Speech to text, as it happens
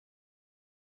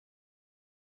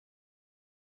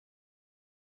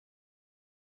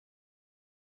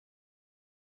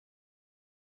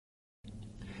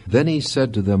Then he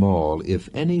said to them all, If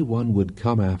any one would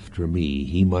come after me,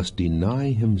 he must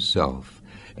deny himself,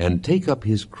 and take up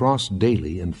his cross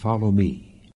daily and follow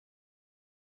me.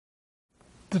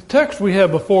 The text we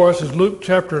have before us is Luke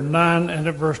chapter 9 and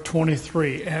at verse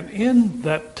 23. And in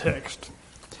that text,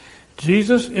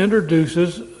 Jesus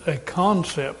introduces a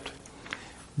concept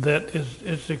that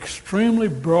is extremely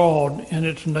broad in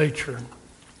its nature.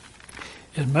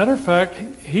 As a matter of fact,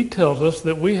 he tells us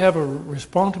that we have a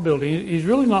responsibility. He's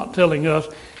really not telling us.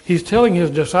 He's telling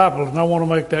his disciples, and I want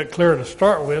to make that clear to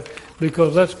start with,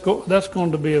 because that's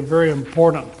going to be a very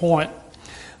important point.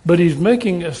 But he's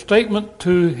making a statement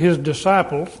to his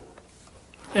disciples,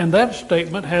 and that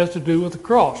statement has to do with the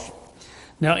cross.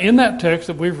 Now, in that text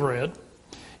that we've read,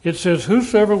 it says,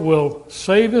 Whosoever will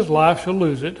save his life shall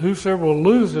lose it. Whosoever will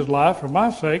lose his life for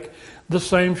my sake, the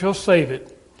same shall save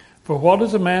it. For what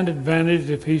is a man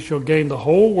advantaged if he shall gain the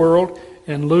whole world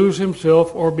and lose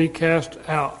himself or be cast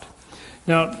out?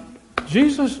 Now,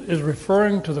 Jesus is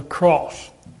referring to the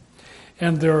cross.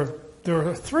 And there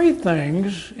are three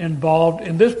things involved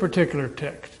in this particular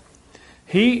text.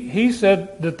 He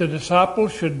said that the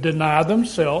disciples should deny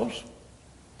themselves,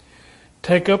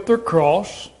 take up their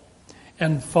cross,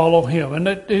 and follow him.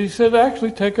 And he said, actually,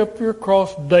 take up your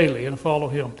cross daily and follow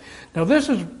him. Now, this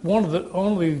is one of the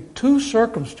only two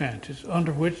circumstances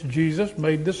under which Jesus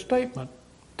made this statement,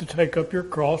 to take up your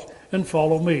cross and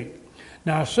follow me.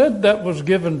 Now, I said that was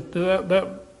given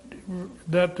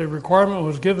that the requirement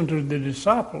was given to the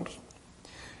disciples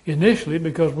initially,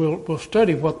 because we'll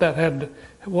study what that had,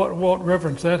 what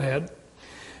reference that had.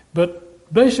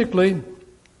 But basically,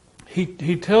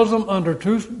 he tells them under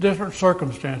two different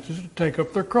circumstances to take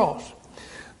up their cross.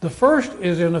 The first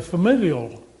is in a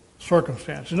familial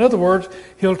circumstance. In other words,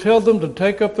 he'll tell them to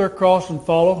take up their cross and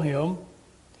follow him,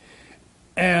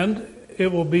 and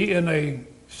it will be in a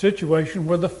situation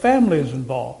where the family is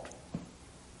involved.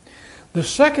 The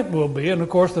second will be, and of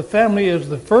course the family is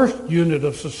the first unit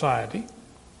of society,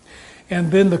 and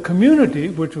then the community,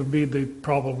 which would be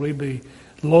probably the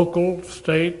local,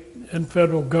 state, and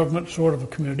federal government sort of a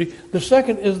community. The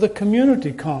second is the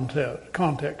community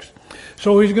context.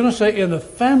 So he's going to say, in the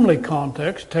family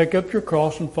context, take up your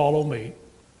cross and follow me.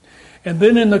 And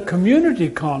then in the community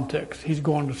context, he's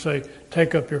going to say,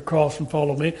 take up your cross and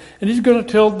follow me. And he's going to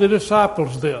tell the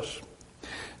disciples this.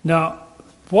 Now,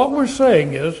 what we're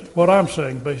saying is, what I'm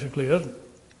saying basically is,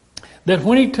 that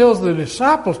when he tells the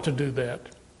disciples to do that,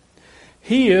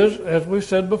 he is, as we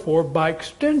said before, by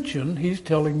extension, he's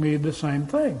telling me the same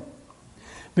thing.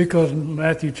 Because in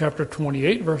Matthew chapter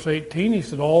 28, verse 18, he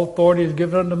said, All authority is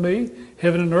given unto me,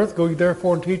 heaven and earth, go ye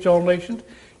therefore and teach all nations,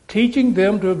 teaching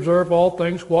them to observe all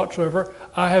things whatsoever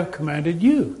I have commanded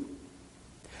you.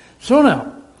 So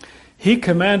now, he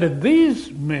commanded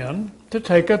these men to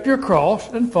take up your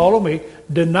cross and follow me.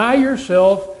 Deny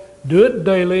yourself, do it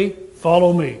daily,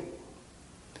 follow me.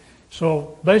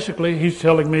 So basically, he's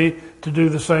telling me to do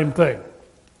the same thing.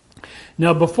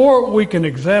 Now, before we can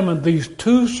examine these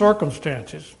two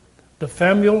circumstances, the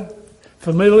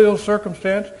familial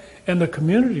circumstance and the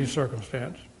community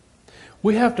circumstance,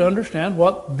 we have to understand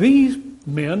what these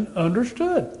men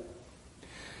understood.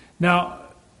 Now,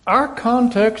 our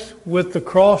context with the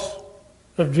cross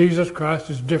of Jesus Christ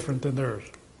is different than theirs.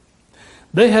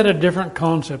 They had a different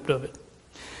concept of it.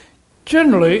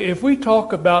 Generally, if we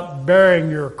talk about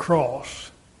bearing your cross,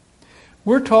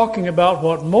 we're talking about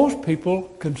what most people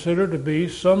consider to be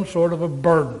some sort of a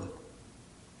burden.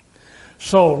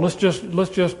 So let's just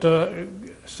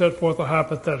set forth a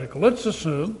hypothetical. Let's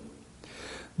assume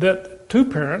that two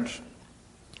parents,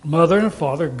 mother and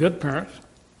father, good parents,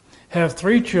 have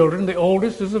three children. The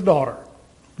oldest is a daughter.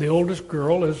 The oldest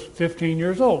girl is 15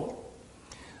 years old.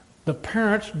 The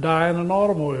parents die in an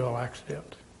automobile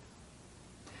accident.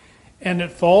 And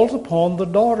it falls upon the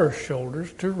daughter's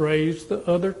shoulders to raise the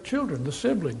other children, the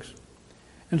siblings.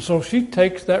 And so she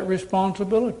takes that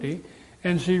responsibility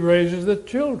and she raises the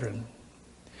children.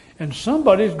 And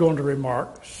somebody will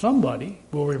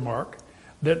remark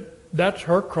that that's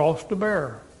her cross to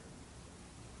bear.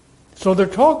 So they're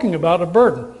talking about a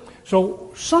burden.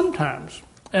 So sometimes,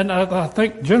 and I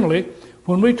think generally,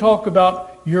 when we talk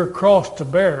about your cross to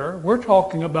bear, we're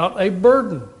talking about a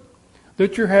burden.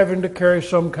 That you're having to carry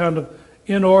some kind of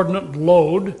inordinate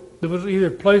load that was either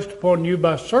placed upon you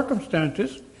by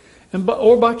circumstances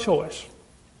or by choice.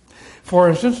 For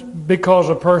instance, because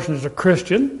a person is a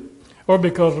Christian, or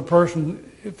because a person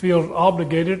feels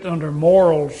obligated under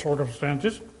moral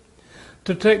circumstances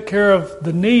to take care of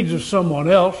the needs of someone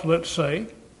else, let's say,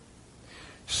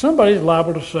 somebody's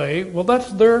liable to say, well,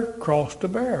 that's their cross to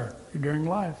bear during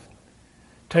life.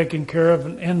 Taking care of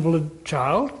an invalid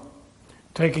child,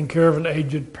 taking care of an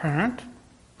aged parent,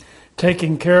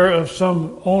 taking care of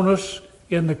some onus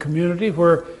in the community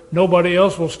where nobody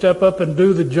else will step up and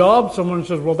do the job. Someone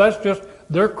says, well, that's just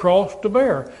their cross to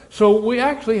bear. So we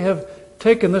actually have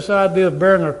taken this idea of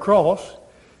bearing a cross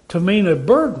to mean a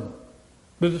burden.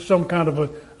 There's some kind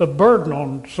of a burden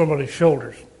on somebody's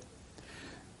shoulders.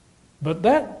 But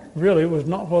that really was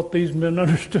not what these men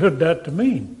understood that to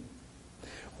mean.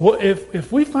 Well,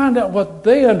 if we find out what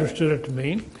they understood it to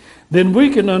mean, then we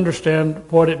can understand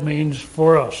what it means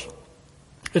for us.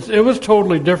 It was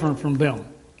totally different from them.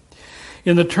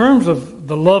 In the terms of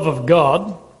the love of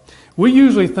God, we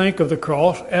usually think of the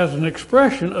cross as an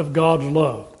expression of God's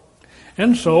love.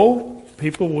 And so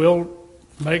people will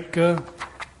make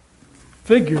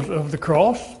figures of the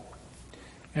cross,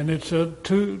 and it's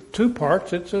two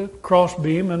parts. It's a cross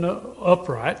beam and an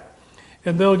upright.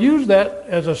 And they'll use that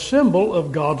as a symbol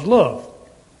of God's love.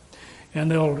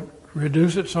 And they'll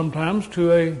reduce it sometimes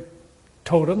to a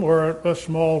totem or a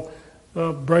small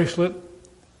bracelet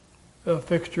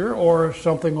fixture or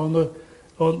something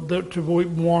to be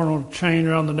worn on a chain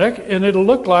around the neck, and it'll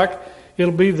look like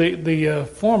it'll be the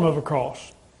form of a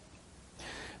cross.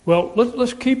 Well,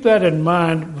 let's keep that in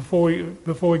mind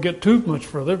before we get too much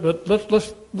further. But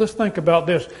let's think about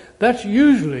this. That's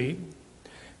usually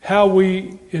how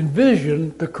we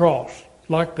envision the cross,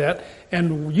 like that.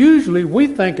 And usually we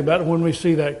think about it when we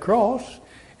see that cross,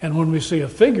 and when we see a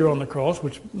figure on the cross,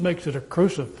 which makes it a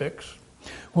crucifix.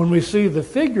 When we see the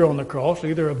figure on the cross,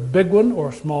 either a big one or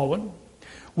a small one,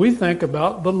 we think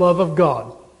about the love of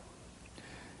God.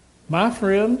 My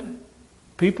friend,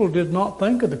 people did not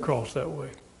think of the cross that way.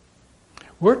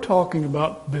 We're talking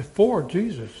about before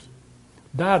Jesus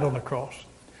died on the cross.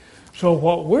 So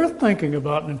what we're thinking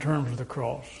about in terms of the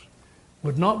cross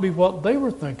would not be what they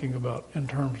were thinking about in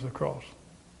terms of the cross.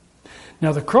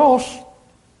 Now, the cross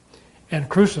and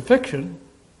crucifixion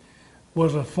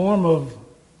was a form of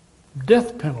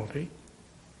death penalty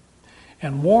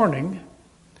and warning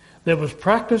that was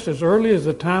practiced as early as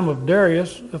the time of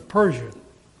Darius of Persia.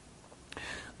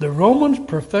 The Romans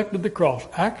perfected the cross.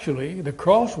 Actually, the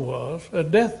cross was a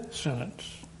death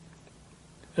sentence.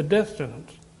 A death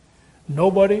sentence.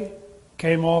 Nobody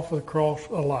came off the cross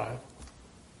alive.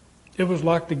 It was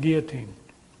like the guillotine.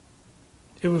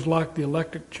 It was like the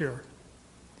electric chair.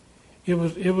 It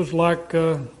was like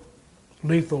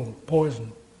lethal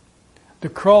poison. The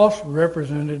cross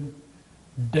represented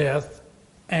death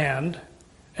and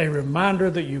a reminder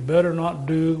that you better not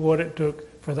do what it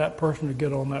took for that person to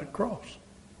get on that cross.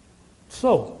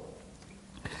 So,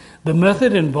 the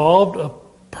method involved a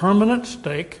permanent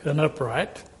stake, an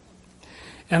upright,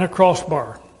 and a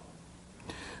crossbar.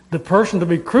 The person to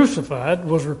be crucified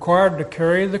was required to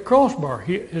carry the crossbar.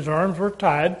 His arms were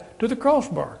tied to the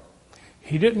crossbar.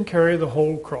 He didn't carry the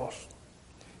whole cross.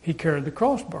 He carried the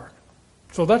crossbar.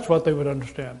 So that's what they would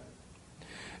understand.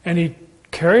 And he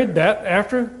carried that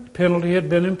after penalty had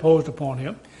been imposed upon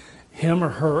him or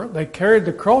her. They carried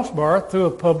the crossbar through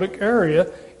a public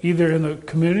area, either in the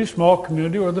community, small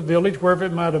community, or the village, wherever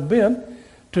it might have been,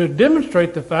 to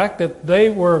demonstrate the fact that they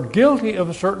were guilty of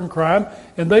a certain crime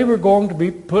and they were going to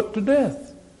be put to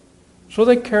death. So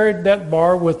they carried that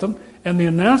bar with them, and the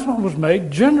announcement was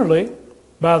made generally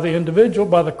by the individual,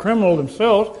 by the criminal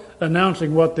themselves,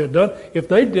 announcing what they'd done. If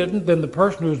they didn't, then the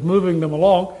person who was moving them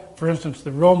along, for instance,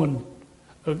 the Roman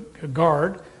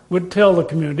guard, would tell the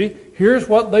community, here's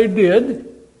what they did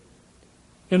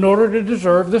in order to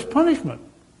deserve this punishment.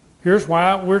 Here's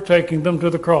why we're taking them to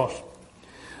the cross.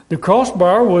 The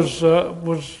crossbar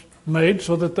was made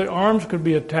so that the arms could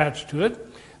be attached to it.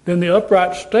 Then the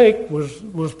upright stake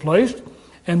was placed,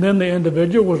 and then the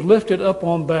individual was lifted up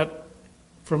on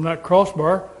from that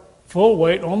crossbar, full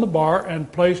weight on the bar,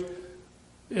 and placed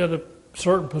at a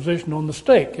certain position on the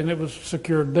stake, and it was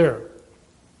secured there.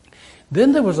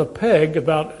 Then there was a peg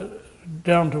about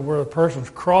down to where a person's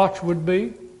crotch would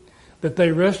be, that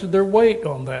they rested their weight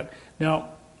on that. Now,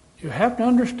 you have to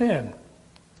understand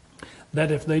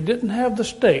that if they didn't have the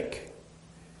stake,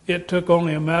 it took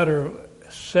only a matter of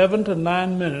 7 to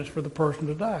 9 minutes for the person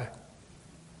to die.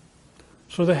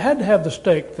 So they had to have the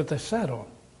stake that they sat on,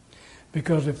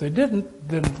 because if they didn't,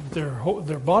 then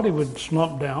their body would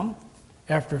slump down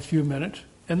after a few minutes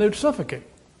and they'd suffocate.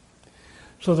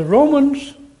 So the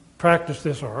Romans practiced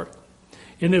this art,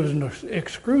 and it was an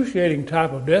excruciating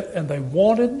type of death, and they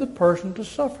wanted the person to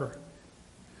suffer.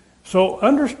 So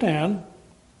understand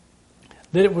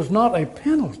that it was not a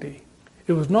penalty.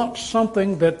 It was not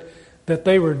something that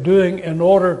they were doing in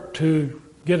order to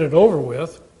get it over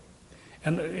with.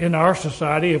 And in our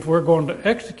society, if we're going to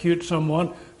execute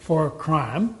someone for a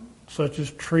crime, such as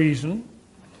treason,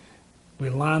 we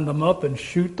line them up and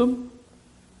shoot them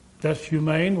That's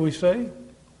humane, we say.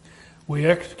 We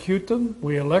execute them,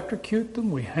 we electrocute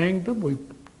them, we hang them, we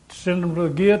send them to the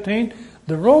guillotine.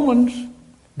 The Romans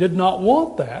did not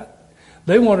want that.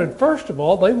 They wanted, first of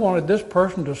all, they wanted this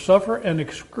person to suffer an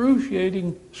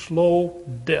excruciating, slow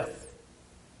death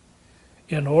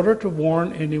in order to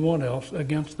warn anyone else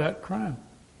against that crime.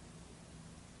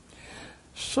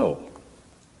 So,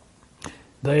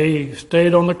 they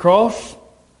stayed on the cross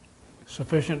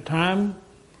sufficient time,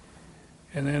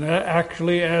 and then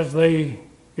actually as they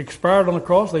expired on the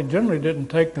cross, they generally didn't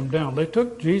take them down. They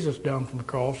took Jesus down from the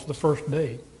cross the first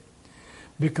day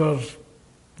because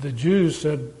the Jews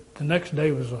said the next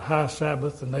day was a high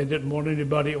Sabbath and they didn't want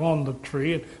anybody on the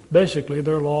tree. And basically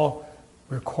their law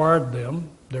required them,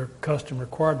 their custom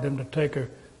required them to take a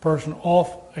person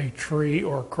off a tree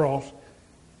or a cross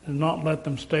and not let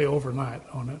them stay overnight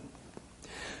on it.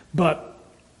 But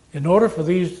in order for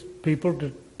these people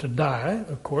to die,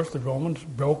 of course, the Romans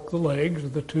broke the legs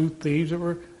of the two thieves that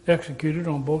were executed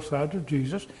on both sides of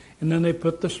Jesus, and then they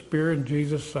put the spear in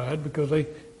Jesus' side because they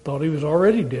thought he was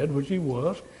already dead, which he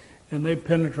was, and they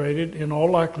penetrated, in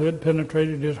all likelihood,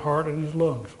 penetrated his heart and his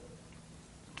lungs.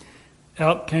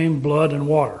 Out came blood and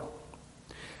water.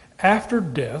 After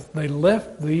death, they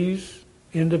left these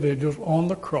individuals on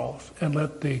the cross and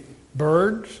let the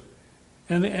birds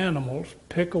and the animals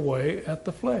pick away at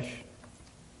the flesh.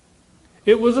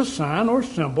 It was a sign or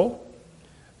symbol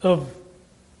of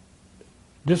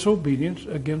disobedience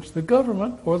against the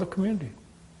government or the community.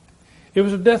 It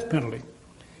was a death penalty.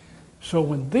 So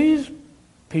when these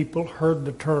people heard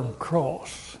the term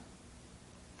cross,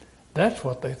 that's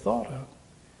what they thought of.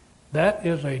 That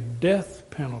is a death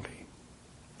penalty.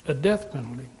 A death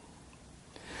penalty.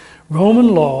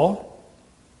 Roman law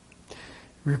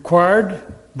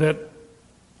required that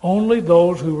only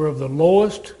those who were of the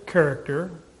lowest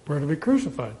character were to be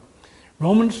crucified.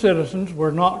 Roman citizens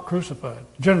were not crucified,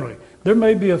 generally. There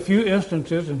may be a few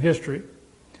instances in history,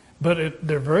 but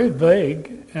they're very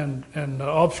vague and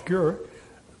obscure,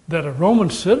 that a Roman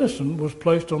citizen was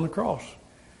placed on the cross.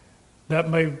 That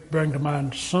may bring to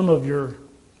mind some of your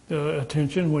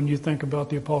attention when you think about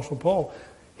the Apostle Paul.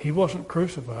 He wasn't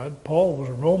crucified. Paul was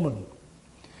a Roman.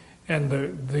 And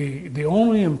the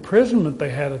only imprisonment they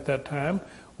had at that time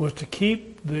was to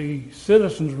keep the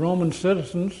citizens, Roman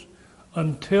citizens,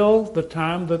 until the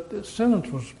time that the sentence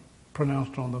was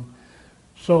pronounced on them.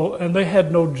 So, and they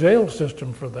had no jail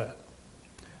system for that.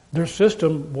 Their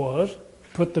system was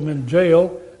put them in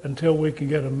jail until we can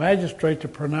get a magistrate to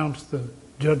pronounce the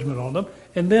judgment on them,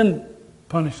 and then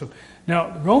punish them.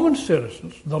 Now, Roman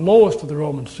citizens, the lowest of the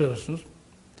Roman citizens,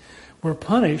 were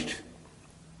punished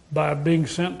by being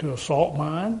sent to a salt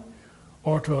mine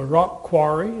or to a rock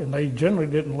quarry, and they generally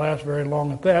didn't last very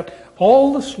long at that.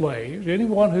 All the slaves,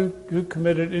 anyone who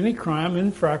committed any crime,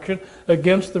 infraction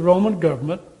against the Roman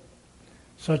government,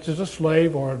 such as a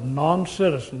slave or a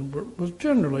non-citizen, was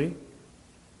generally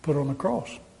put on the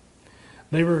cross.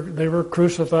 They were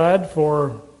crucified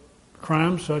for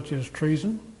crimes such as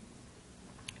treason,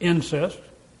 incest,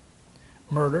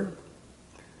 murder,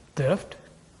 theft.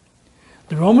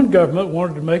 The Roman government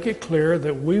wanted to make it clear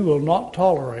that we will not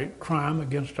tolerate crime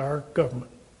against our government.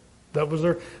 That was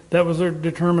their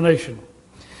determination.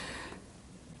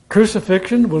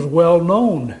 Crucifixion was well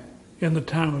known in the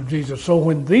time of Jesus. So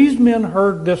when these men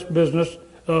heard this business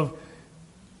of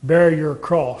bear your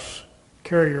cross,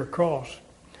 carry your cross,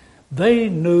 they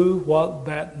knew what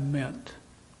that meant.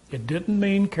 It didn't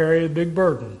mean carry a big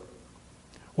burden.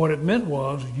 What it meant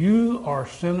was you are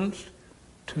sentenced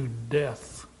to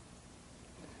death.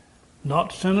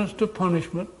 Not sentenced to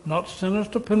punishment, not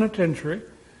sentenced to penitentiary.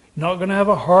 You're not going to have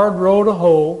a hard road to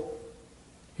hoe.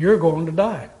 You're going to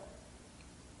die.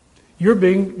 You're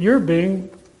being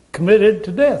committed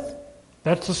to death.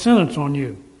 That's the sentence on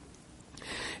you.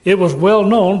 It was well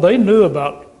known. They knew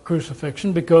about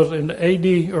crucifixion because in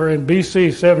AD or in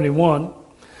BC 71,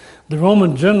 the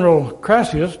Roman general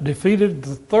Crassus defeated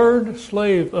the third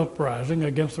slave uprising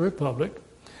against the Republic,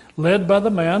 led by the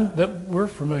man that we're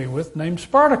familiar with named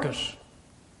Spartacus.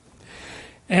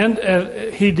 And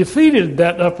he defeated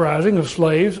that uprising of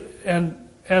slaves, and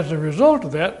as a result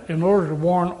of that, in order to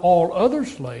warn all other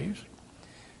slaves,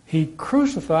 he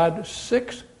crucified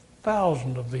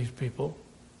 6,000 of these people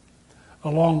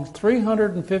along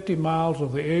 350 miles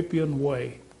of the Appian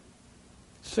Way.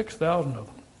 6,000 of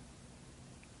them.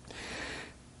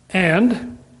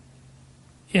 And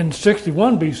in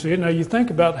 61 BC, now you think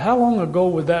about how long ago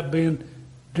would that be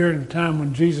during the time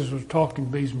when Jesus was talking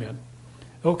to these men?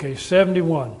 Okay,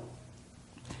 71.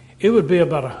 It would be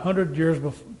about 100 years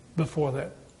before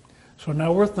that. So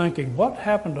now we're thinking, what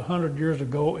happened 100 years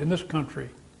ago in this country?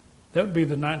 That would be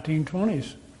the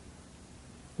 1920s.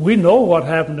 We know what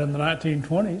happened in the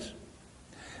 1920s.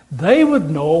 They would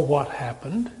know what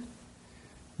happened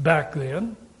back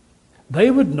then. They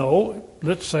would know,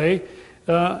 let's say,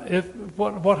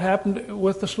 what happened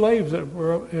with the slaves that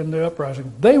were in the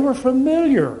uprising. They were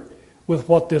familiar with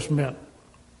what this meant.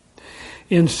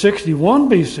 In 61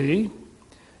 BC,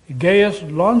 Gaius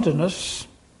Longinus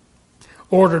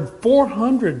ordered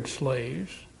 400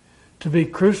 slaves to be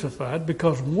crucified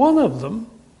because one of them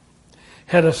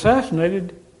had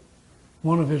assassinated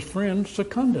one of his friends,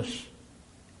 Secundus.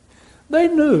 They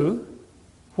knew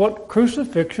what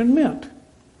crucifixion meant.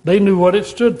 They knew what it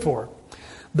stood for.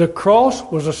 The cross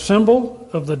was a symbol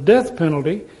of the death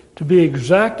penalty to be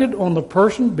exacted on the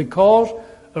person because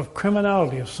of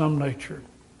criminality of some nature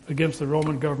against the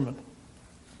Roman government.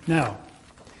 Now,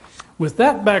 with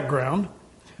that background,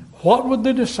 what would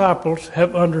the disciples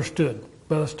have understood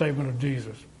by the statement of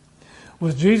Jesus?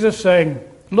 Was Jesus saying,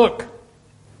 look,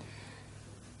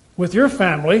 with your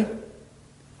family,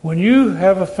 when you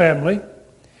have a family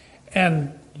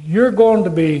and you're going to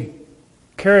be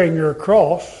carrying your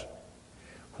cross,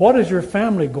 what is your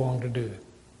family going to do?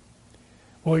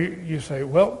 Well, you say,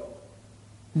 well,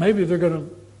 maybe they're going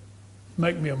to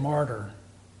make me a martyr.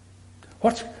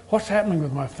 What's happening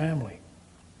with my family?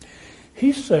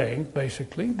 He's saying,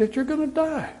 basically, that you're going to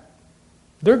die.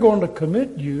 They're going to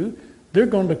commit you. They're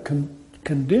going to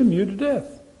condemn you to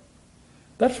death.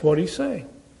 That's what he's saying.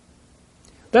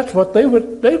 That's what they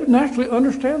would naturally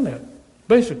understand that,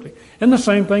 basically. And the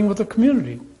same thing with the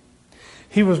community.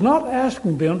 He was not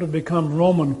asking them to become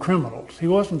Roman criminals. He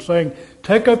wasn't saying,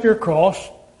 take up your cross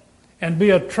and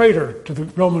be a traitor to the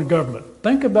Roman government.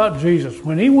 Think about Jesus.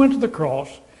 When he went to the cross,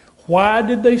 why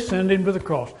did they send him to the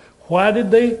cross? Why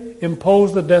did they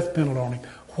impose the death penalty on him?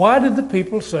 Why did the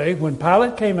people say, when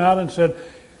Pilate came out and said,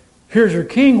 here's your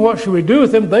king, what should we do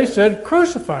with him? They said,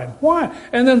 crucify him. Why?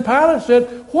 And then Pilate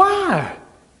said, why?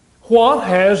 What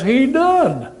has he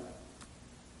done?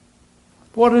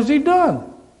 What has he done?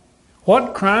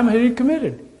 What crime had he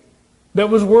committed that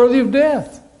was worthy of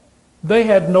death? They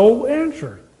had no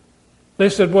answer. They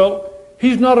said, well,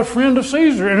 he's not a friend of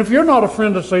Caesar. And if you're not a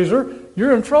friend of Caesar,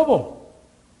 you're in trouble.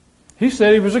 He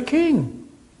said he was a king.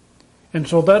 And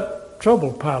so that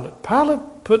troubled Pilate.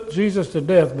 Pilate put Jesus to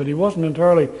death, but he wasn't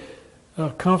entirely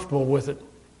comfortable with it.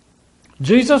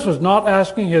 Jesus was not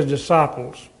asking his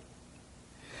disciples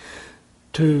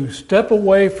to step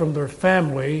away from their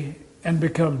family and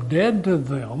become dead to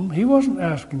them. He wasn't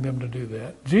asking them to do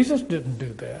that. Jesus didn't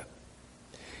do that.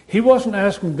 He wasn't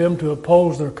asking them to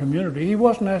oppose their community. He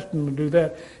wasn't asking them to do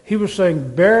that. He was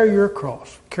saying, bear your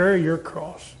cross, carry your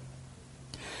cross.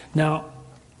 Now,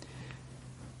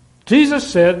 Jesus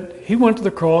said he went to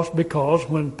the cross because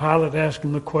when Pilate asked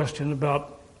him the question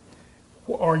about,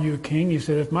 are you a king? He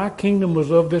said, if my kingdom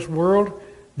was of this world,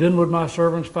 then would my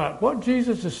servants fight. What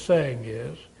Jesus is saying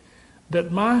is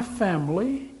that my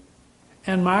family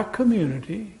and my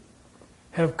community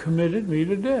have committed me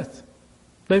to death.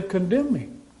 They've condemned me.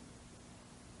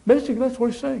 Basically, that's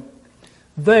what he's saying.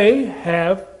 They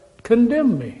have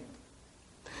condemned me.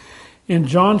 In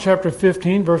John chapter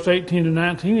 15, verse 18 to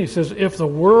 19, he says, if the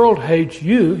world hates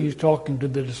you, he's talking to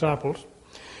the disciples,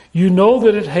 you know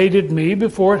that it hated me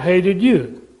before it hated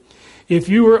you. If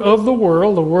you were of the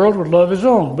world would love his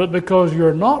own. But because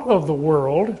you're not of the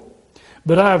world,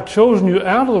 but I have chosen you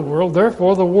out of the world,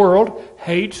 therefore the world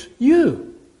hates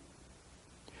you.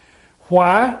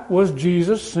 Why was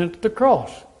Jesus sent to the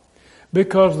cross?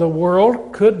 Because the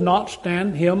world could not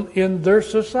stand him in their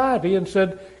society and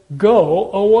said,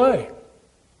 go away.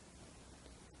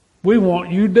 We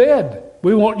want you dead.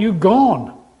 We want you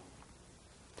gone.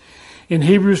 In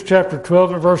Hebrews chapter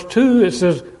 12 and verse 2, it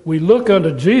says, we look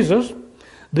unto Jesus,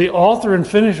 the author and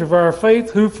finisher of our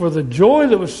faith, who for the joy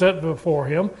that was set before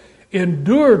him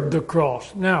endured the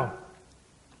cross. Now,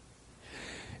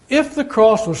 if the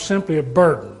cross was simply a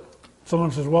burden,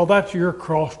 someone says, well, that's your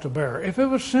cross to bear. If it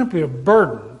was simply a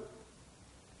burden,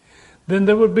 then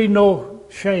there would be no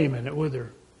shame in it, would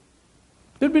there?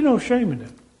 There'd be no shame in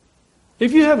it.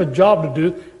 If you have a job to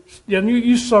do, and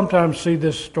you sometimes see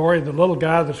this story, the little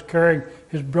guy that's carrying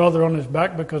his brother on his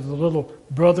back because the little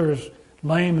brother is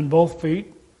lame in both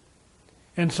feet.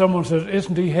 And someone says,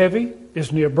 isn't he heavy?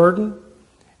 Isn't he a burden?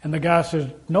 And the guy says,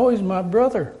 no, he's my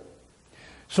brother.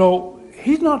 So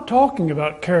he's not talking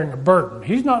about carrying a burden.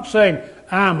 He's not saying,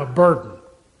 I'm a burden.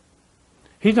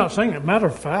 He's not saying that. Matter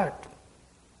of fact,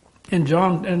 in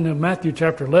Matthew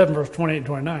chapter 11, verse 28 and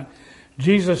 29,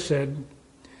 Jesus said,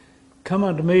 come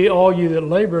unto me, all you that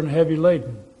labor and are heavy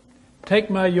laden. Take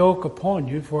my yoke upon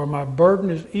you, for my burden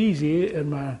is easy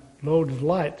and my load is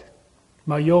light.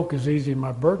 My yoke is easy and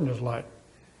my burden is light.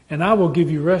 and I will give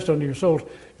you rest unto your souls.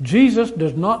 Jesus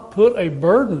does not put a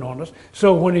burden on us.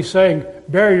 So when he's saying,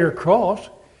 bear your cross,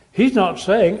 he's not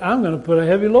saying, I'm going to put a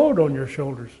heavy load on your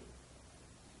shoulders.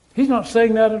 He's not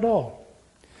saying that at all.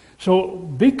 So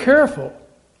be careful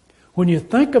when you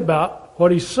think about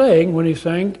what he's saying when he's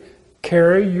saying,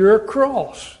 carry your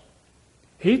cross.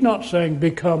 He's not saying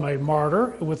become a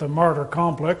martyr with a martyr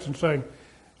complex and saying,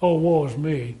 oh, woe is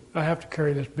me. I have to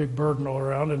carry this big burden all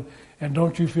around and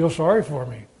don't you feel sorry for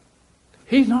me.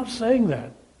 He's not saying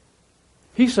that.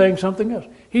 He's saying something else.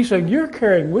 He's saying you're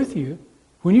carrying with you,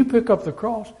 when you pick up the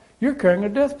cross, you're carrying a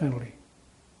death penalty.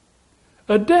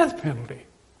 A death penalty.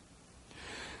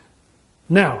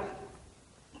 Now,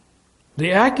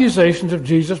 the accusations of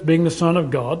Jesus being the Son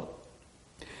of God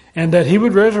and that he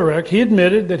would resurrect, he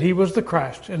admitted that he was the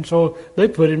Christ, and so they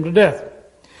put him to death.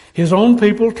 His own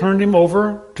people turned him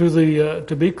over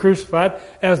to be crucified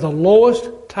as the lowest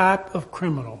type of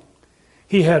criminal.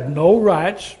 He had no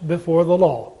rights before the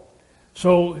law.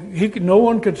 So no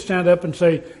one could stand up and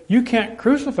say, you can't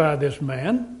crucify this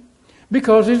man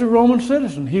because he's a Roman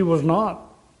citizen. He was not.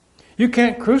 You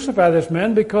can't crucify this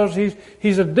man because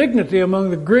he's a dignity among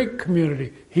the Greek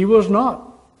community. He was not.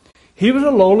 He was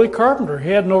a lowly carpenter. He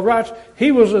had no rights.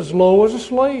 He was as low as a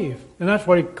slave. And that's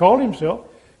what he called himself.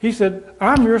 He said,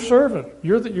 I'm your servant.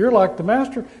 You're like the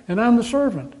master, and I'm the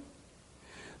servant.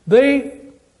 They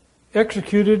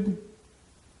executed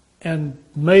and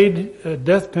made a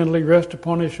death penalty rest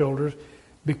upon his shoulders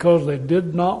because they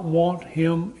did not want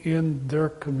him in their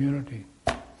community.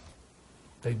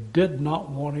 They did not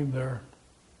want him there.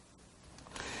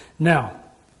 Now,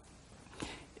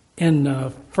 in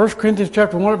 1 Corinthians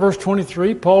chapter 1 verse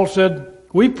 23, Paul said,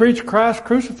 we preach Christ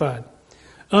crucified,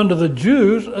 unto the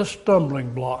Jews a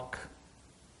stumbling block.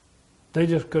 They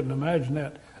just couldn't imagine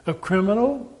that. A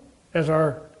criminal as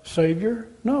our Savior?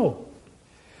 No.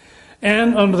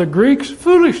 And unto the Greeks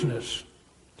foolishness.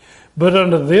 But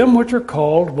unto them which are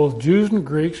called, both Jews and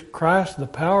Greeks, Christ the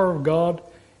power of God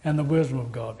and the wisdom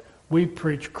of God. We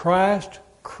preach Christ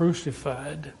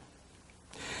crucified.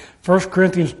 1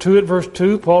 Corinthians 2 at verse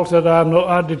 2, Paul said,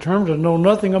 I determined to know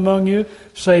nothing among you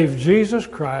save Jesus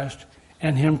Christ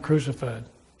and him crucified.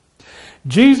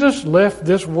 Jesus left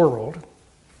this world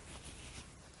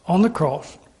on the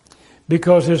cross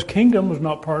because his kingdom was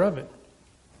not part of it.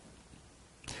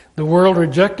 The world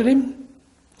rejected him,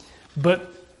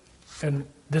 but, and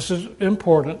this is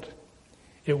important,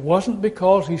 it wasn't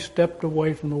because he stepped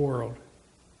away from the world.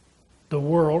 The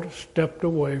world stepped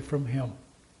away from him.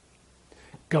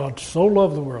 God so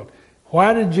loved the world.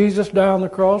 Why did Jesus die on the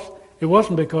cross? It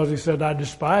wasn't because he said, I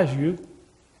despise you,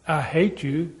 I hate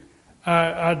you,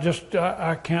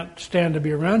 I can't stand to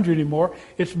be around you anymore.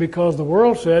 It's because the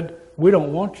world said, we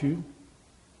don't want you.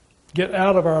 Get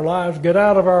out of our lives, get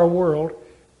out of our world,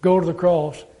 go to the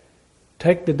cross,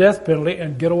 take the death penalty,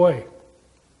 and get away.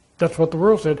 That's what the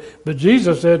world said. But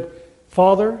Jesus said,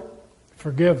 Father,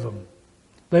 forgive them.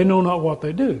 They know not what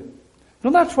they do.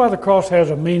 Now that's why the cross has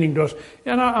a meaning to us.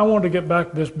 And I want to get back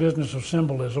to this business of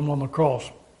symbolism on the cross.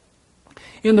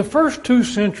 In the first 2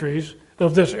 centuries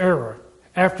of this era,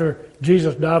 after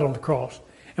Jesus died on the cross,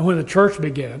 and when the church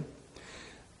began,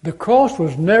 the cross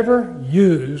was never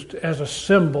used as a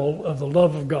symbol of the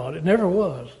love of God. It never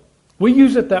was. We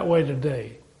use it that way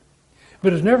today.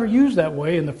 But it's never used that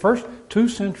way in the first 2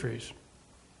 centuries.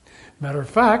 Matter of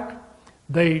fact,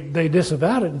 they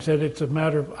disavowed it and said it's a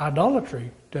matter of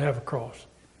idolatry to have a cross.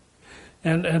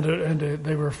 And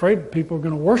they were afraid people were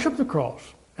going to worship the cross.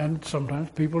 And sometimes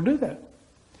people do that.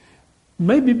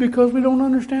 Maybe because we don't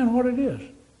understand what it is.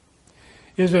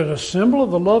 Is it a symbol of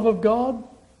the love of God?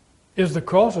 Is the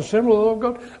cross a symbol of the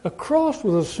love of God? A cross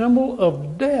was a symbol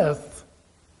of death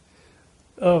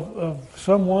of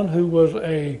someone who was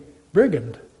a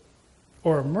brigand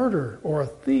or a murderer or a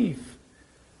thief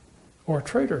or a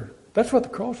traitor. That's what the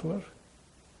cross was.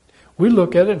 We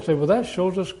look at it and say, well, that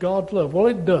shows us God's love. Well,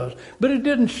 it does. But it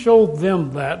didn't show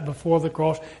them that before the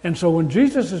cross. And so when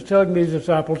Jesus is telling these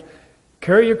disciples,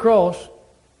 carry your cross,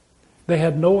 they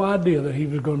had no idea that he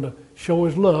was going to show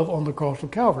his love on the cross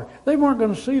of Calvary. They weren't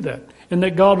going to see that. And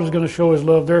that God was going to show his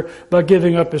love there by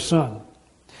giving up his son.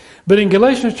 But in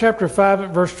Galatians chapter 5 at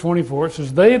verse 24, it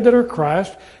says, they that are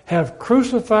Christ have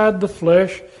crucified the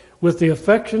flesh with the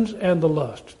affections and the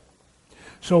lust.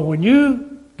 So when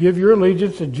you give your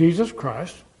allegiance to Jesus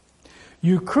Christ,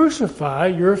 you crucify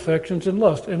your affections and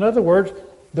lust. In other words,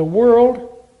 the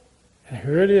world, and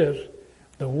here it is,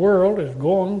 the world is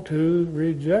going to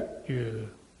reject you.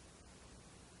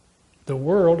 The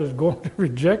world is going to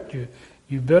reject you.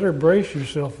 You better brace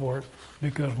yourself for it,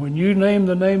 because when you name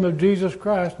the name of Jesus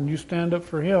Christ and you stand up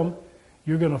for him,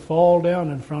 you're going to fall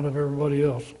down in front of everybody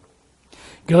else.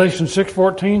 Galatians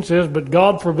 6:14 says, "But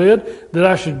God forbid that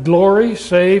I should glory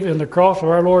save in the cross of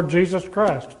our Lord Jesus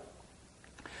Christ."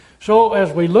 So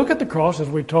as we look at the cross, as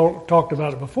we talked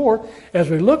about it before, as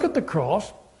we look at the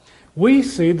cross, we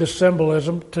see the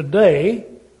symbolism today,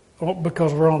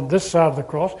 because we're on this side of the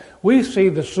cross, we see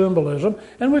the symbolism,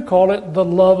 and we call it the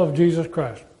love of Jesus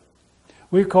Christ.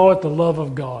 We call it the love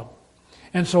of God.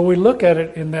 And so we look at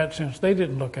it in that sense. They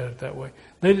didn't look at it that way.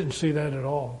 They didn't see that at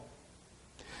all.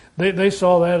 They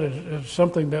saw that as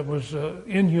something that was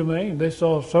inhumane. They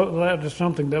saw that as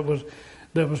something that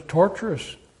was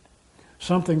torturous,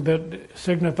 something that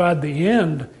signified the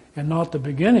end and not the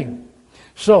beginning.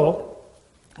 So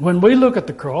when we look at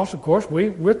the cross, of course, we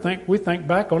think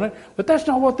back on it, but that's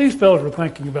not what these fellows were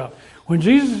thinking about. When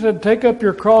Jesus said, "Take up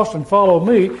your cross and follow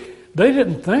me," they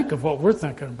didn't think of what we're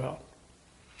thinking about.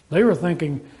 They were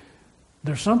thinking,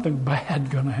 there's something bad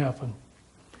going to happen.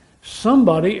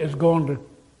 Somebody is going to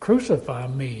crucify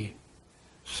me.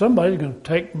 Somebody's going to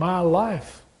take my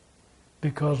life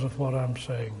because of what I'm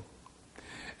saying.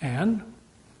 And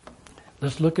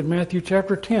let's look at Matthew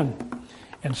chapter 10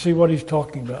 and see what he's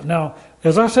talking about. Now,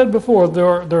 as I said before, there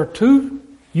are two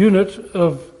units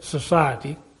of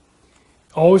society.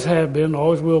 Always have been,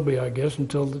 always will be, I guess,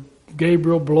 until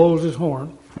Gabriel blows his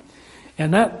horn.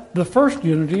 And that the first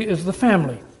unity is the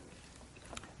family.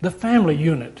 The family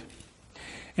unit.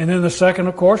 And then the second,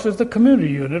 of course, is the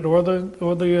community unit, or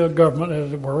the government,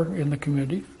 as it were, in the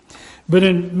community. But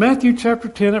in Matthew chapter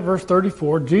 10 at verse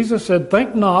 34, Jesus said,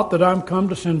 "Think not that I am come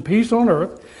to send peace on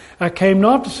earth. I came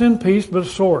not to send peace, but a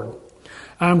sword.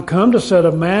 I am come to set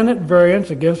a man at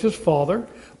variance against his father,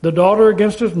 the daughter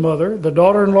against his mother, the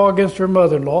daughter-in-law against her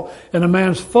mother-in-law, and a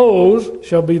man's foes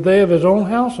shall be they of his own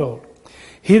household.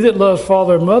 He that loves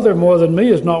father or mother more than me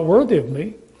is not worthy of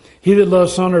me. He that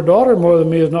loves son or daughter more than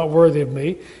me is not worthy of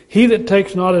me. He that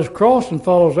takes not his cross and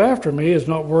follows after me is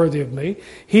not worthy of me.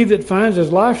 He that finds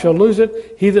his life shall lose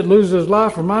it. He that loses his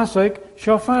life for my sake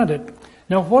shall find it."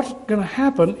 Now, what's going to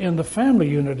happen in the family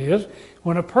unit is,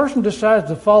 when a person decides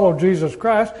to follow Jesus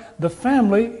Christ, the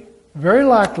family, very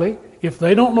likely, if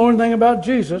they don't know anything about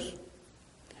Jesus,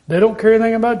 they don't care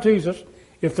anything about Jesus,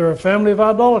 if they're a family of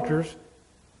idolaters,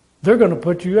 they're going to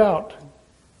put you out.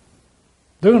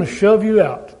 They're going to shove you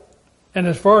out. And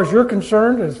as far as you're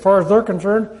concerned, as far as they're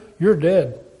concerned, you're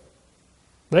dead.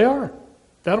 They are.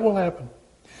 That will happen.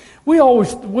 We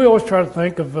always try to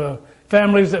think of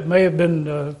families that may have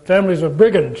been families of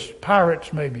brigands,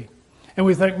 pirates maybe. And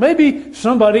we think maybe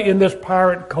somebody in this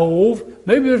pirate cove,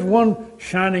 maybe there's one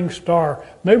shining star,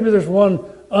 maybe there's one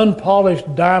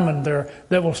unpolished diamond there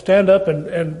that will stand up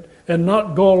and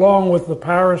not go along with the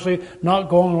piracy, not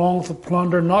going along with the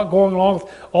plunder, not going along with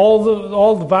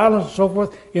all the violence and so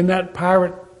forth in that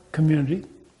pirate community.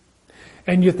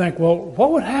 And you think, well,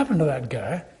 what would happen to that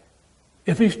guy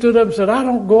if he stood up and said, "I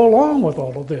don't go along with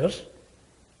all of this"?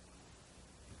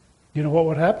 You know what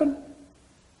would happen?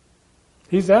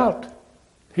 He's out.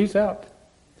 He's out.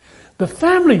 The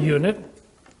family unit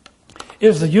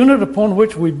is the unit upon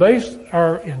which we base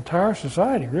our entire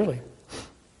society, really.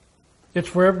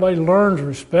 It's where everybody learns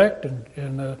respect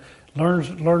and learns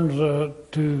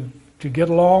to get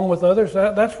along with others.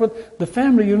 That's what the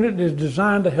family unit is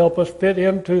designed to help us fit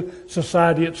into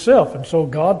society itself. And so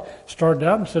God started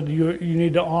out and said, you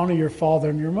need to honor your father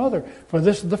and your mother, for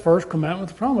this is the first commandment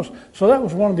with promise. So that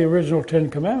was one of the original 10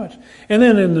 commandments. And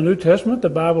then in the New Testament, the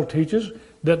Bible teaches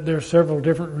that there are several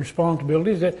different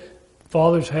responsibilities that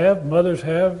fathers have, mothers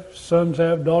have, sons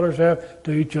have, daughters have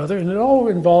to each other. And it all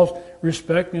involves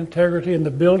respect and integrity and the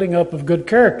building up of good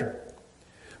character.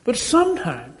 But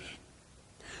sometimes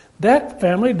that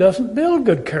family doesn't build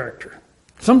good character.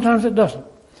 Sometimes it doesn't.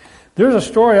 There's a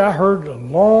story I heard a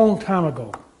long time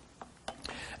ago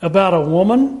about a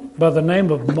woman by the name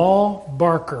of Ma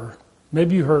Barker.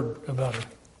 Maybe you heard about her.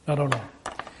 I don't know.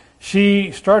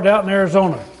 She started out in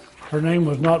Arizona. Her name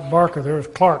was not Barker. There was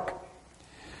Clark.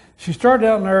 She started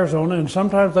out in Arizona, and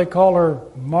sometimes they call her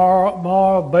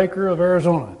Ma Baker of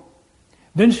Arizona.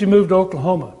 Then she moved to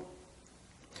Oklahoma.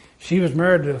 She was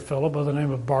married to a fellow by the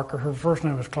name of Barker. Her first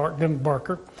name was Clark, then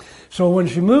Barker. So when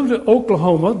she moved to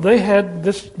Oklahoma, they had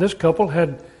this couple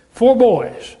had 4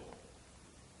 boys,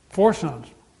 4 sons.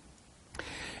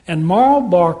 And Ma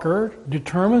Barker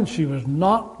determined she was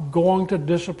not going to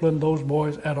discipline those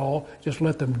boys at all. Just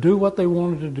let them do what they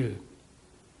wanted to do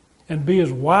and be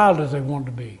as wild as they wanted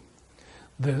to be.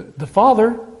 The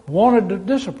father wanted to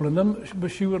discipline them, but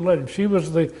she wouldn't let him. She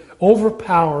was the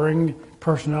overpowering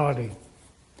personality.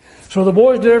 So the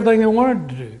boys did everything they wanted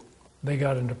to do. They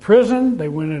got into prison. They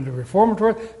went into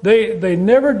reformatory. They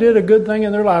never did a good thing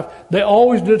in their life. They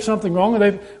always did something wrong.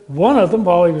 And one of them,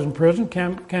 while he was in prison,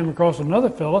 came across another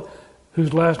fellow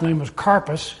whose last name was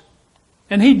Carpus,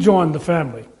 and he joined the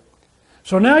family.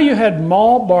 So now you had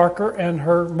Ma Barker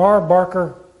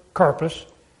Carpus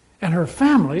and her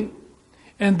family,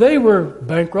 and they were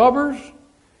bank robbers.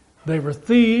 They were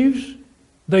thieves.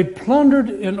 They plundered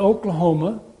in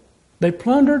Oklahoma. They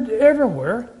plundered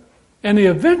everywhere. And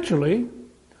eventually,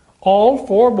 all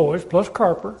 4 boys, plus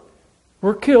Carper,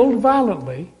 were killed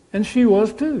violently, and she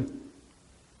was too.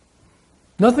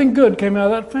 Nothing good came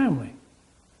out of that family.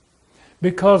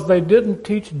 Because they didn't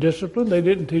teach discipline, they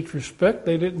didn't teach respect,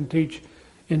 they didn't teach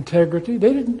integrity.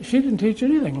 She didn't teach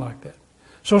anything like that.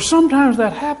 So sometimes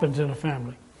that happens in a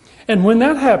family. And when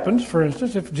that happens, for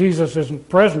instance, if Jesus isn't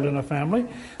present in a family,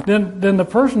 then the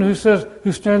person who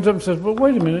stands up and says, well,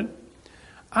 wait a minute,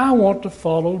 I want to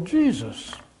follow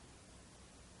Jesus.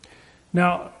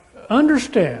 Now,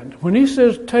 understand, when he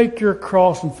says, take your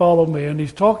cross and follow me, and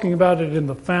he's talking about it in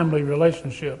the family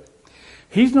relationship,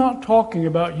 he's not talking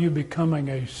about you becoming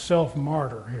a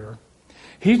self-martyr here.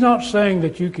 He's not saying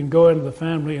that you can go into the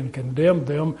family and condemn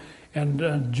them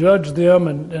and judge them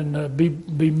and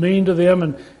be mean to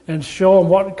them and show them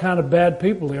what kind of bad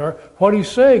people they are. What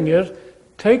he's saying is,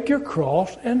 take your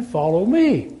cross and follow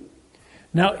me.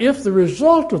 Now, if the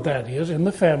result of that is in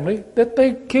the family that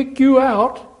they kick you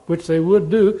out, which they would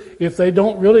do if they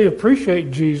don't really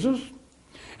appreciate Jesus,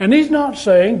 and he's not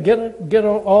saying get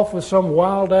off with some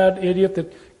wild-eyed idiot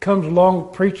that comes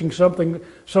along preaching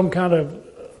some kind of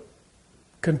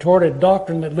contorted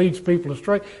doctrine that leads people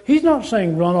astray. He's not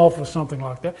saying run off with something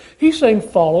like that. He's saying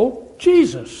follow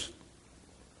Jesus.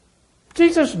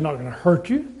 Jesus is not going to hurt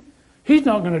you. He's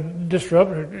not going to disrupt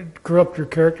or corrupt your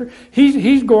character.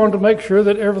 He's going to make sure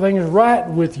that everything is right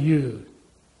with you.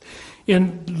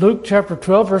 In Luke chapter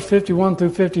 12, verse 51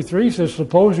 through 53, he says,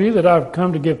 suppose ye that I've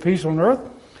come to give peace on earth?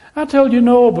 I tell you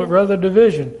no, but rather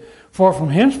division. For from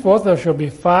henceforth there shall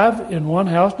be 5 in one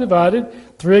house divided,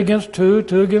 3 against 2,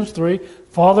 2 against 3,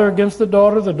 father against the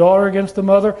daughter against the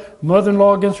mother,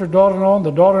 mother-in-law against her daughter-in-law, and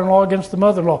the daughter-in-law against the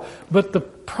mother-in-law. But the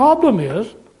problem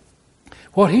is,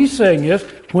 what he's saying is,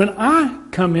 when I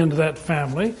come into that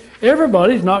family,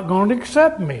 everybody's not going to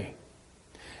accept me.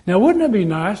 Now, wouldn't it be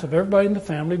nice if everybody in the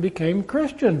family became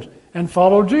Christians and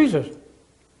followed Jesus?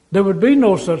 There would be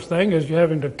no such thing as you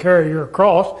having to carry your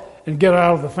cross and get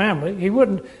out of the family. He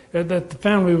wouldn't, that the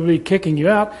family would be kicking you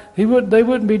out. They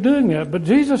wouldn't be doing that. But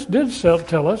Jesus did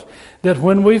tell us that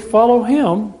when we follow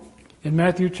him, in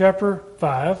Matthew chapter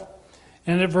 5,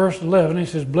 and at verse 11, he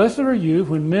says, blessed are you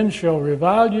when men shall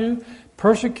revile you,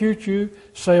 persecute you,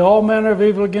 say all manner of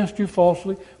evil against you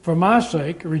falsely. For my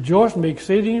sake, rejoice and be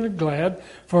exceedingly glad,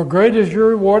 for great is your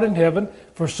reward in heaven,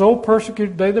 for so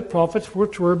persecuted they the prophets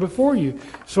which were before you.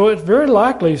 So it's very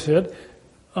likely, he said,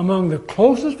 among the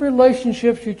closest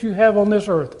relationships that you have on this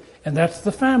earth, and that's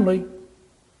the family,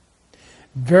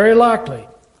 very likely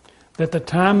that the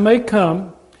time may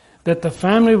come that the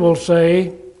family will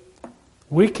say,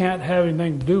 we can't have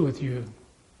anything to do with you.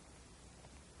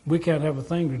 We can't have a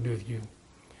thing to do with you.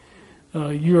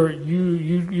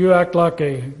 You act like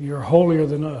you're holier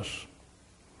than us.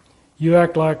 You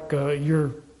act like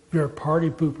you're a party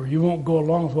pooper. You won't go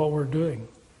along with what we're doing.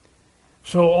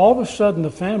 So all of a sudden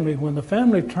when the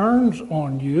family turns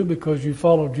on you because you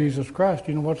follow Jesus Christ,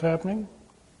 you know what's happening?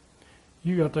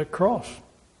 You got that cross.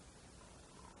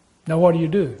 Now what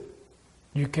do?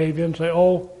 You cave in and say,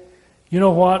 oh, you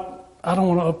know what? I don't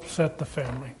want to upset the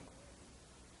family.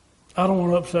 I don't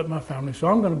want to upset my family, so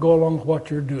I'm going to go along with what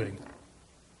you're doing.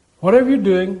 Whatever you're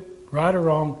doing, right or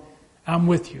wrong, I'm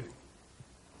with you.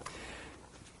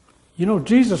 You know,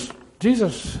 Jesus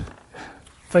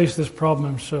faced this problem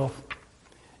himself.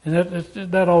 And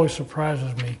that always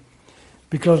surprises me.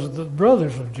 Because the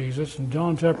brothers of Jesus, in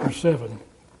John chapter 7,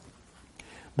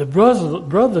 the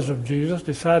brothers of Jesus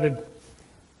decided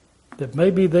that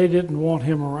maybe they didn't want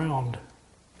him around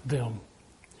them.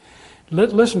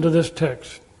 Listen to this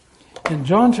text. In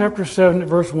John chapter 7,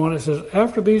 verse 1, it says,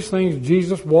 after these things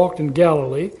Jesus walked in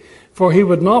Galilee, for he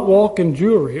would not walk in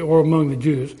Jewry or among the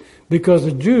Jews, because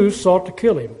the Jews sought to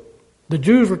kill him. The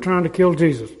Jews were trying to kill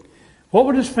Jesus. What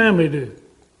would his family do?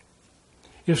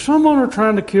 If someone were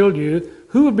trying to kill you,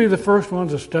 who would be the first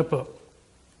ones to step up?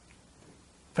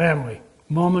 Family.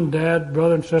 Mom and dad,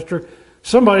 brother and sister.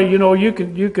 Somebody,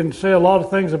 you can say a lot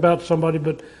of things about somebody,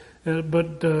 but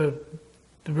the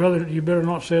brother, you better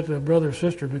not say it to a brother or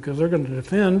sister, because they're going to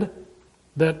defend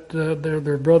that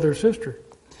their brother or sister.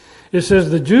 It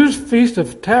says, the Jews' feast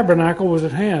of tabernacle was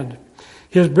at hand.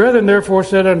 His brethren therefore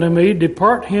said unto me,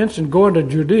 Depart hence and go into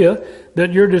Judea,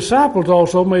 that your disciples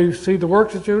also may see the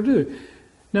works that you do.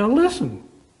 Now listen.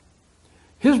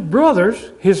 His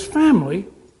brothers, his family,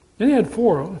 and he had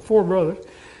four brothers,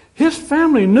 his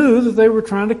family knew that they were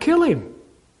trying to kill him.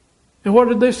 And what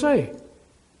did they say?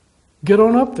 Get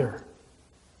on up there.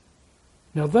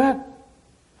 Now that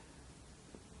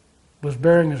was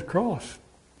bearing his cross.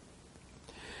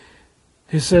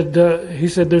 He said,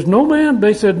 there's no man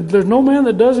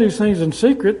that does these things in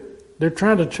secret. They're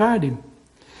trying to chide him.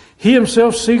 He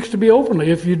himself seeks to be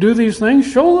openly. If you do these things,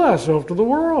 show thyself to the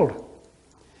world.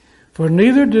 For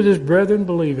neither did his brethren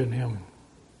believe in him.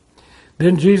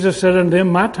 Then Jesus said unto them,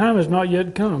 My time is not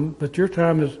yet come, but your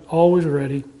time is always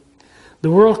ready.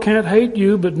 The world can't hate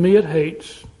you, but me it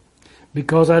hates,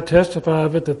 because I testify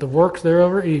of it that the works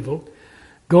thereof are evil.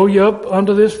 Go ye up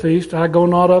unto this feast. I go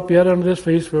not up yet unto this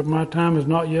feast, for my time is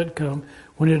not yet come.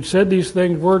 When he had said these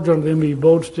words unto them, he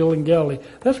abode still in Galilee.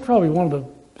 That's probably one of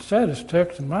the saddest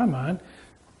texts in my mind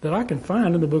that I can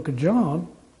find in the book of John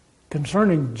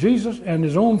concerning Jesus and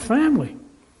his own family.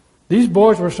 These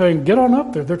boys were saying, get on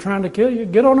up there. They're trying to kill you.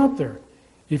 Get on up there.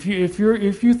 If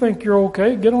you think you're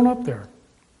okay, get on up there.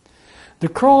 The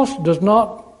cross does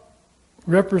not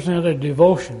represent a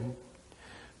devotion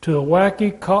to a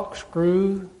wacky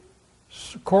corkscrew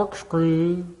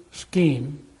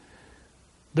scheme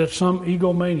that some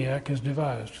egomaniac has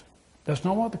devised. That's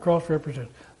not what the cross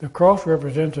represents. The cross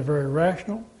represents a very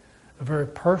rational, a very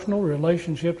personal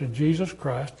relationship to Jesus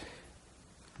Christ,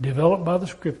 developed by the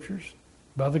Scriptures,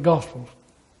 by the Gospels,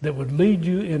 that would lead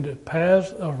you into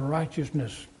paths of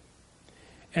righteousness.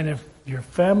 And if your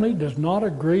family does not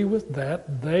agree with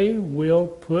that, they will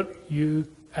put you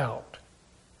out.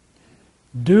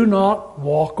 Do not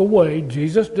walk away.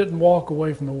 Jesus didn't walk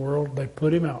away from the world. They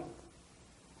put him out.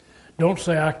 Don't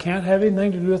say, I can't have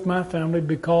anything to do with my family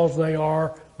because they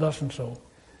are thus and so.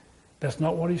 That's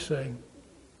not what he's saying.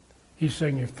 He's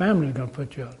saying your family is going to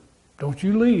put you out. Don't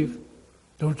you leave.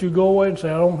 Don't you go away and say,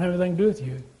 I don't have anything to do with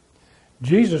you.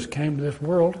 Jesus came to this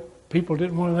world. People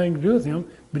didn't want anything to do with him,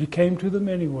 but he came to them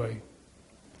anyway.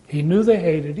 He knew they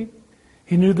hated him.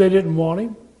 He knew they didn't want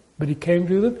him, but he came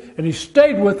to them, and he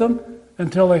stayed with them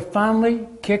until they finally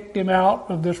kicked him out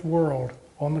of this world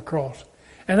on the cross.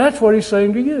 And that's what he's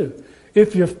saying to you.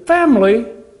 If your family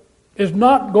is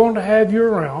not going to have you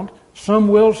around, some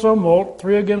will, some won't,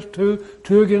 3 against 2,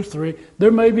 2 against 3.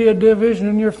 There may be a division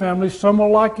in your family. Some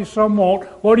will like you, some won't.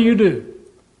 What do?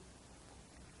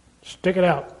 Stick it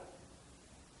out.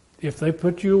 If they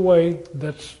put you away,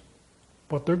 that's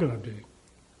what they're going to do.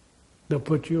 They'll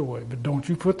put you away. But don't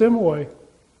you put them away.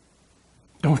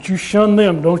 Don't you shun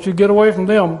them. Don't you get away from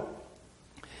them.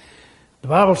 The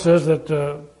Bible says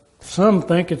that some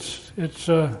think it's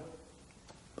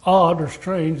odd or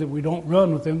strange that we don't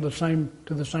run with them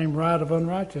to the same rite of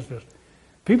unrighteousness.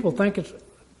 People think it's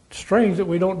strange that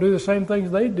we don't do the same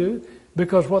things they do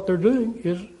because what they're doing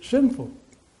is sinful.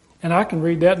 And I can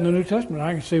read that in the New Testament.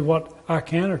 I can see what I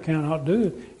can or cannot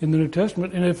do in the New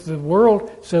Testament. And if the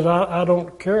world says I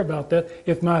don't care about that,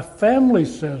 if my family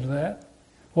says that,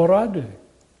 what do?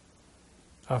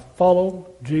 I follow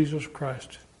Jesus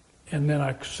Christ. And then I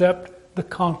accept the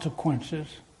consequences.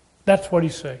 That's what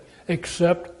he's saying.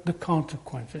 Accept the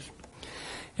consequences.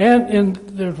 And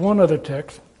there's one other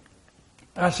text.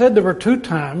 I said there were 2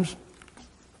 times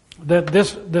that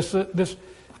this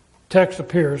text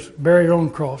appears, bear your own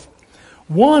cross.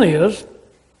 One is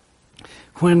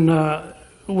when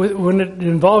it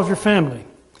involves your family.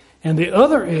 And the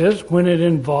other is when it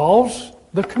involves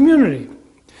the community.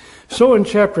 So in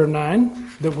chapter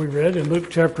 9 that we read, in Luke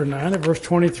chapter 9 at verse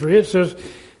 23, it says,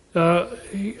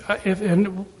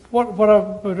 what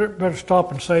I better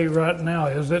stop and say right now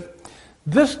is that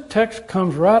this text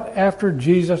comes right after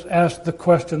Jesus asked the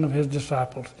question of his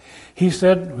disciples. He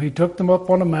said, he took them up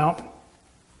on a mount,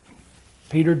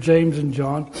 Peter, James, and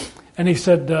John, and he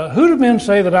said, who do men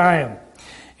say that I am?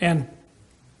 And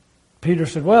Peter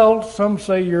said, well, some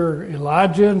say you're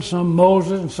Elijah, and some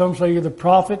Moses, and some say you're the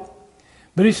prophet.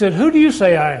 But he said, who do you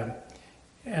say I am?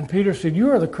 And Peter said,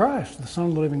 you are the Christ, the Son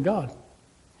of the living God.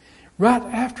 Right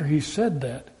after he said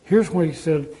that, here's what he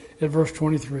said at verse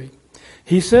 23.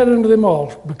 He said unto them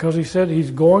all, because he said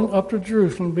he's going up to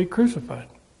Jerusalem to be crucified.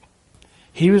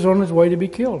 He was on his way to be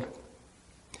killed.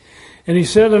 And he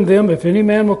said unto them, if any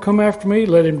man will come after me,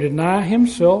 let him deny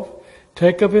himself,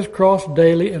 take up his cross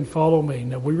daily, and follow me.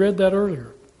 Now, we read that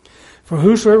earlier. For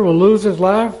whosoever will lose his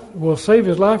life, will save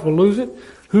his life, will lose it.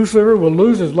 Whosoever will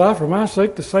lose his life for my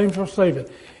sake, the same shall save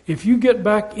it. If you get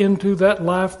back into that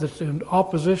life that's in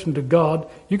opposition to God,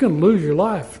 you can lose your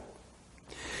life.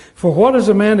 For what is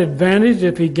a man advantaged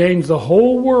if he gains the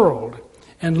whole world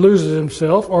and loses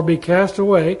himself, or be cast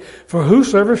away. For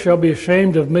whosoever shall be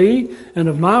ashamed of me and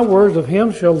of my words, of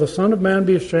him shall the Son of Man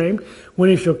be ashamed, when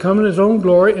he shall come in his own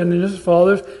glory and in his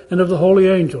Father's and of the holy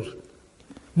angels.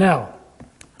 Now,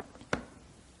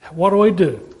 what do we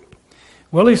do?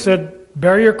 Well, he said,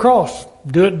 bear your cross.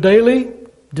 Do it daily.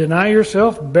 Deny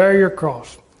yourself. Bear your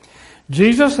cross.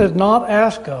 Jesus has not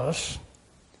asked us,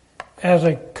 as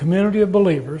a community of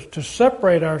believers, to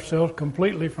separate ourselves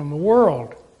completely from the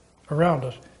world around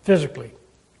us physically.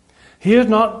 He has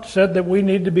not said that we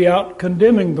need to be out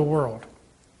condemning the world.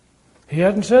 He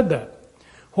hasn't said that.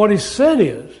 What he said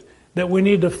is that we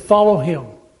need to follow him.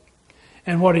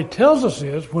 And what he tells us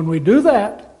is, when we do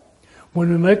that, when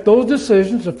we make those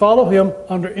decisions to follow him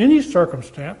under any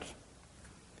circumstance,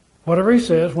 whatever he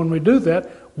says, when we do that,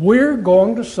 we're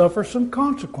going to suffer some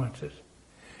consequences.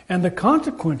 And the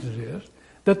consequences is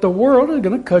that the world is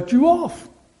going to cut you off.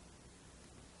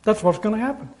 That's what's going to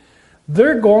happen.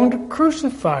 They're going to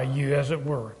crucify you, as it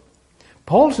were.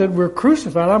 Paul said, we're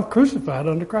crucified. I'm crucified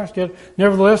unto Christ. Yet,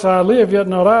 nevertheless, I live, yet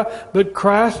not I, but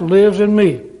Christ lives in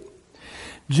me.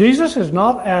 Jesus has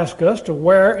not asked us to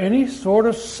wear any sort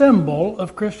of symbol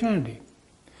of Christianity.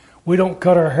 We don't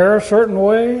cut our hair a certain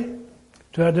way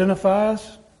to identify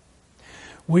us.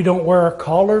 We don't wear our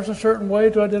collars a certain way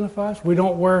to identify us. We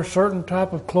don't wear a certain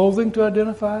type of clothing to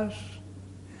identify us.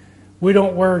 We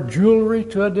don't wear jewelry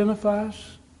to identify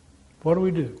us. What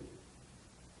do?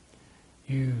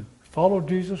 You follow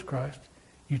Jesus Christ,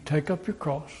 you take up your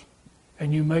cross,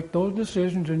 and you make those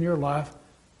decisions in your life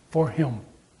for him.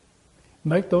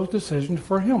 Make those decisions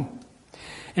for him.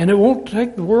 And it won't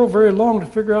take the world very long to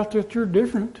figure out that you're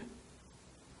different.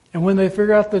 And when they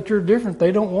figure out that you're different,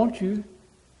 they don't want you.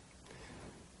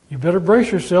 You better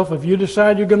brace yourself. If you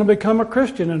decide you're going to become a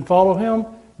Christian and follow him,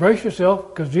 brace yourself,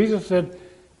 because Jesus said,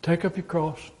 take up your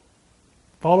cross.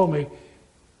 Follow me.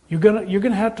 You're going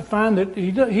to have to find that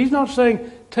he's not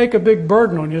saying take a big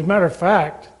burden on you. As a matter of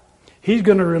fact, he's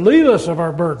going to relieve us of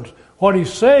our burdens. What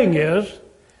he's saying is,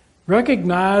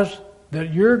 recognize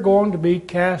that you're going to be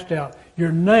cast out.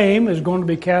 Your name is going to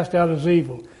be cast out as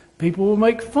evil. People will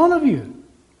make fun of you.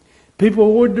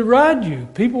 People will deride you.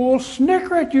 People will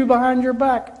snicker at you behind your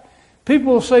back.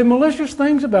 People will say malicious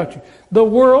things about you. The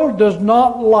world does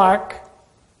not like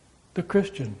the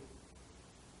Christian.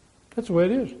 That's the way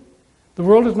it is. The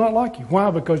world does not like you. Why?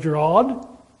 Because you're odd?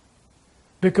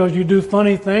 Because you do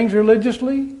funny things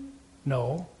religiously?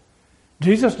 No.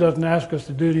 Jesus doesn't ask us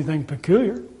to do anything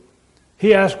peculiar.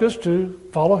 He asks us to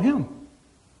follow him.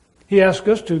 He asks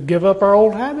us to give up our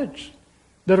old habits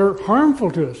that are harmful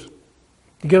to us.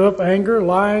 To give up anger,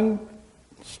 lying,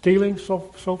 stealing, so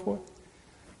forth.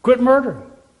 Quit murdering.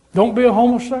 Don't be a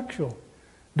homosexual.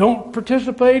 Don't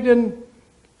participate in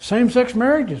same-sex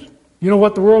marriages. You know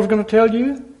what the world's going to tell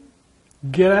you?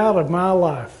 Get out of my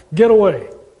life. Get away.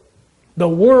 The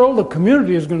world, the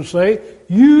community is going to say,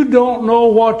 you don't know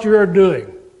what you're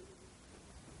doing.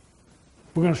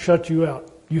 We're going to shut you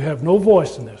out. You have no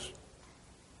voice in this.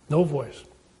 No voice.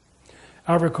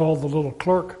 I recall the little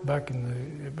clerk back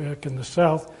in the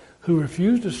South who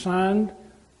refused to sign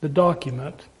the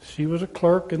document. She was a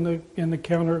clerk in the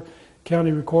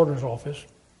county recorder's office,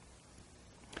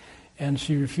 and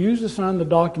she refused to sign the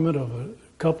document of a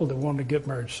couple that wanted to get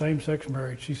married, same-sex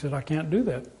marriage. She said, I can't do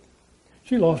that.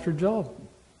 She lost her job,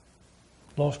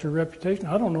 lost her reputation.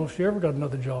 I don't know if she ever got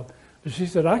another job, but she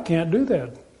said, I can't do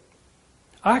that.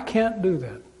 I can't do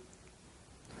that.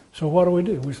 So what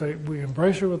do? We say, we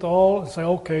embrace her with all and say,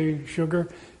 okay, sugar,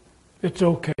 it's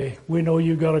okay. We know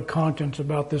you got a conscience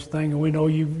about this thing, and we know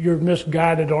you're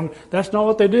misguided on it. That's not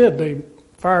what they did. They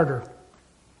fired her,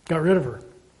 got rid of her.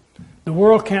 The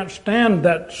world can't stand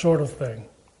that sort of thing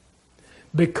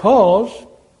because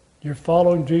you're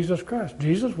following Jesus Christ.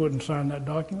 Jesus wouldn't sign that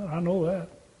document. I know that.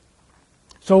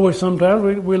 So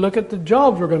sometimes we look at the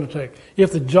jobs we're going to take.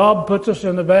 If the job puts us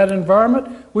in a bad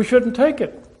environment, we shouldn't take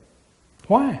it.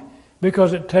 Why?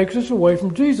 Because it takes us away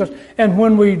from Jesus. And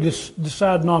when we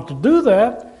decide not to do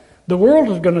that, the world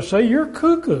is going to say, you're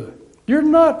cuckoo. You're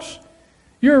nuts.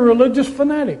 You're a religious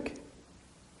fanatic.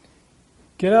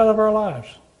 Get out of our lives.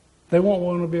 They won't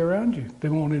want to be around you. They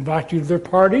won't invite you to their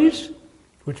parties,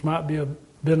 which might be a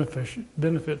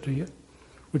benefit to you,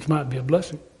 which might be a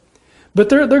blessing. But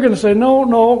they're going to say,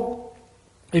 no,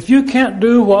 if you can't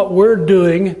do what we're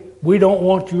doing, we don't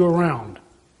want you around.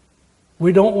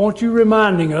 We don't want you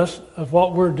reminding us of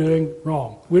what we're doing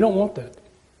wrong. We don't want that.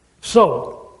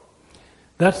 So,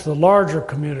 that's the larger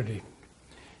community.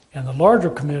 And the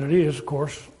larger community is, of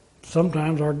course,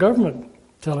 sometimes our government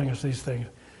telling us these things.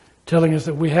 Telling us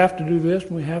that we have to do this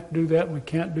and we have to do that and we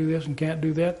can't do this and can't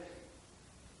do that.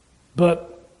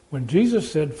 But When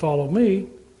Jesus said, "Follow me,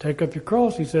 take up your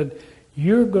cross," he said,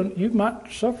 you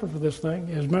might suffer for this thing.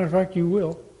 As a matter of fact, you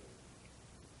will.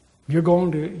 They're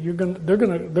going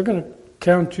to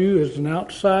count you as an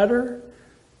outsider.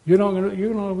 You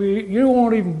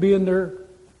won't even be in their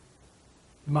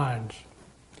minds.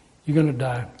 You're going to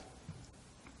die.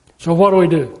 So what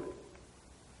do?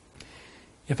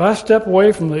 If I step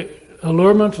away from the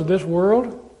allurements of this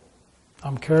world,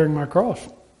 I'm carrying my cross.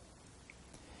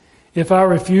 If I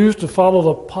refuse to follow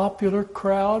the popular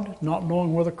crowd, not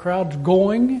knowing where the crowd's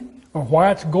going or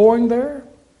why it's going there,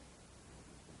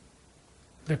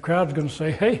 the crowd's going to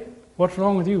say, "Hey, what's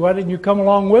wrong with you? Why didn't you come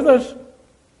along with us?"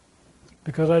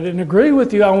 Because I didn't agree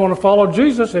with you. I want to follow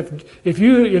Jesus. If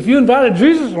you invited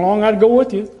Jesus along, I'd go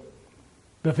with you.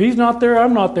 But if he's not there,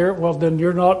 I'm not there. Well, then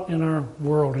you're not in our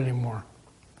world anymore.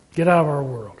 Get out of our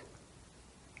world.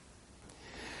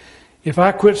 If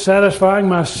I quit satisfying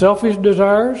my selfish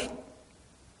desires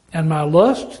and my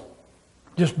lust,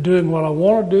 just doing what I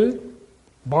want to do,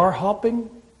 bar hopping,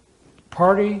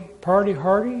 party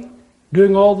hardy,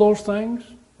 doing all those things,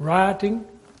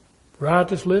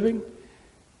 riotous living,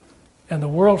 and the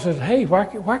world says, "Hey,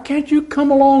 why can't you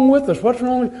come along with us? What's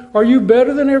wrong? Are you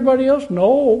better than everybody else?"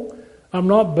 No, I'm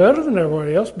not better than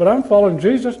everybody else, but I'm following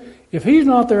Jesus. If he's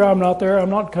not there, I'm not there. I'm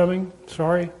not coming.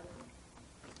 Sorry.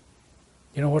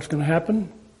 You know what's going to happen?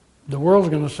 The world's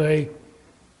going to say,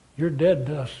 "You're dead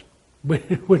to us. We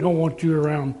don't want you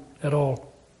around at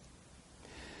all."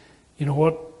 You know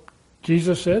what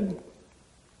Jesus said?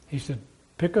 He said,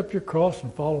 "Pick up your cross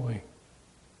and follow me.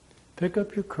 Pick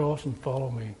up your cross and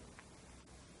follow me."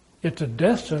 It's a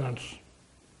death sentence,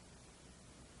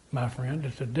 my friend.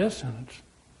 It's a death sentence.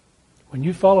 When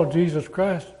you follow Jesus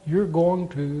Christ, you're going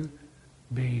to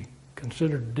be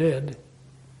considered dead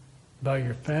by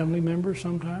your family members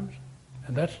sometimes,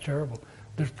 and that's terrible.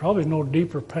 There's probably no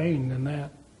deeper pain than that,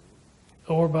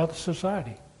 or by the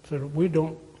society. So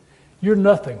you're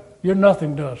nothing. You're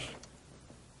nothing to us.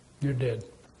 You're dead.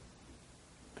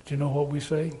 But you know what we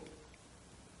say?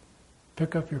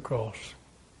 Pick up your cross.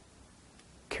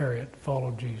 Carry it.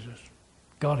 Follow Jesus.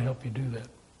 God help you do that.